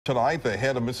Tonight, the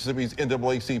head of Mississippi's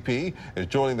NAACP is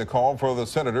joining the call for the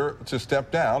senator to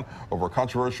step down over a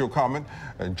controversial comment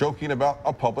and joking about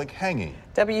a public hanging.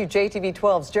 WJTV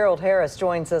 12's Gerald Harris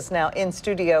joins us now in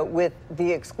studio with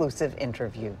the exclusive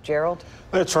interview. Gerald?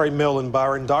 That's right, Mel and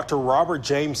Byron. Dr. Robert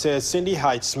James says Cindy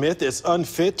Hyde-Smith is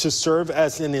unfit to serve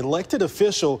as an elected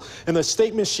official, and the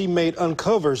statement she made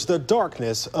uncovers the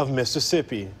darkness of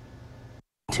Mississippi.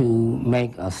 To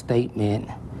make a statement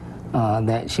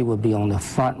that she would be on the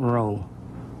front row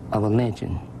of a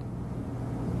lynching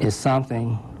is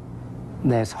something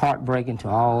that's heartbreaking to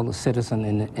all the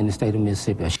citizens in the state of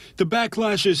Mississippi. The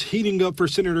backlash is heating up for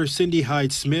Senator Cindy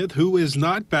Hyde-Smith, who is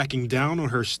not backing down on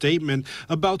her statement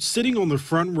about sitting on the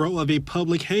front row of a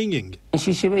public hanging. And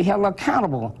she should be held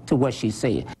accountable to what she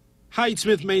said.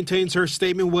 Hyde-Smith maintains her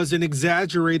statement was an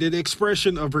exaggerated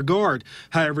expression of regard.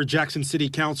 However, Jackson City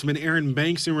Councilman Aaron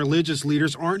Banks and religious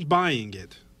leaders aren't buying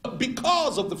it.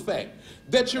 Because of the fact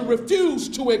that you refuse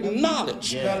to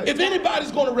acknowledge. If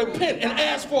anybody's going to repent and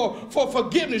ask for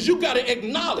forgiveness, you got to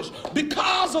acknowledge.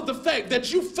 Because of the fact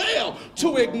that you fail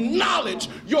to acknowledge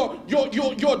your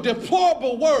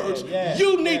deplorable words,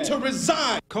 you need to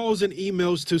resign. Calls and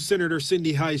emails to Senator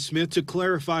Cindy Hyde-Smith to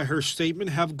clarify her statement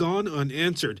have gone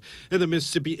unanswered. And the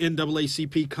Mississippi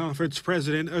NAACP conference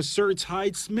president asserts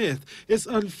Hyde-Smith is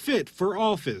unfit for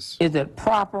office. Is it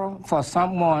proper for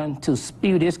someone to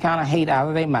spew this kind of hate out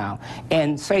of their mouth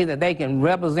and say that they can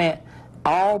represent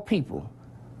all people,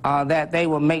 that they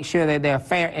will make sure that they're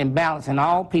fair and balanced, and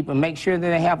all people make sure that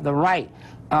they have the right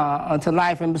to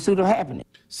life in pursuit of happiness?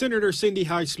 Senator Cindy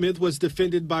Hyde-Smith was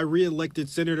defended by re-elected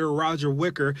Senator Roger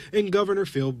Wicker and Governor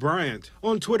Phil Bryant.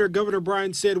 On Twitter, Governor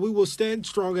Bryant said, "We will stand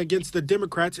strong against the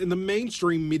Democrats and the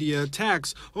mainstream media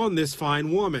attacks on this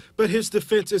fine woman." But his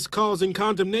defense is causing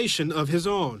condemnation of his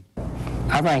own.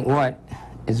 I think what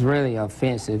is really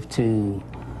offensive to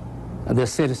the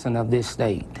citizen of this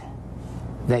state,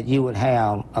 that you would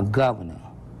have a governor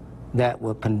that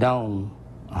would condone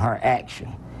her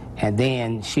action, and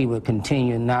then she would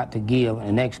continue not to give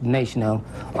an explanation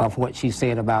of what she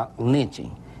said about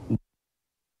lynching.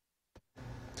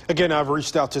 Again, I've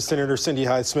reached out to Senator Cindy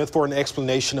Hyde-Smith for an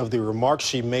explanation of the remarks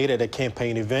she made at a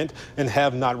campaign event and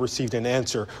have not received an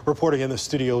answer. Reporting in the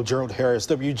studio, Gerald Harris,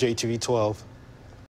 WJTV 12.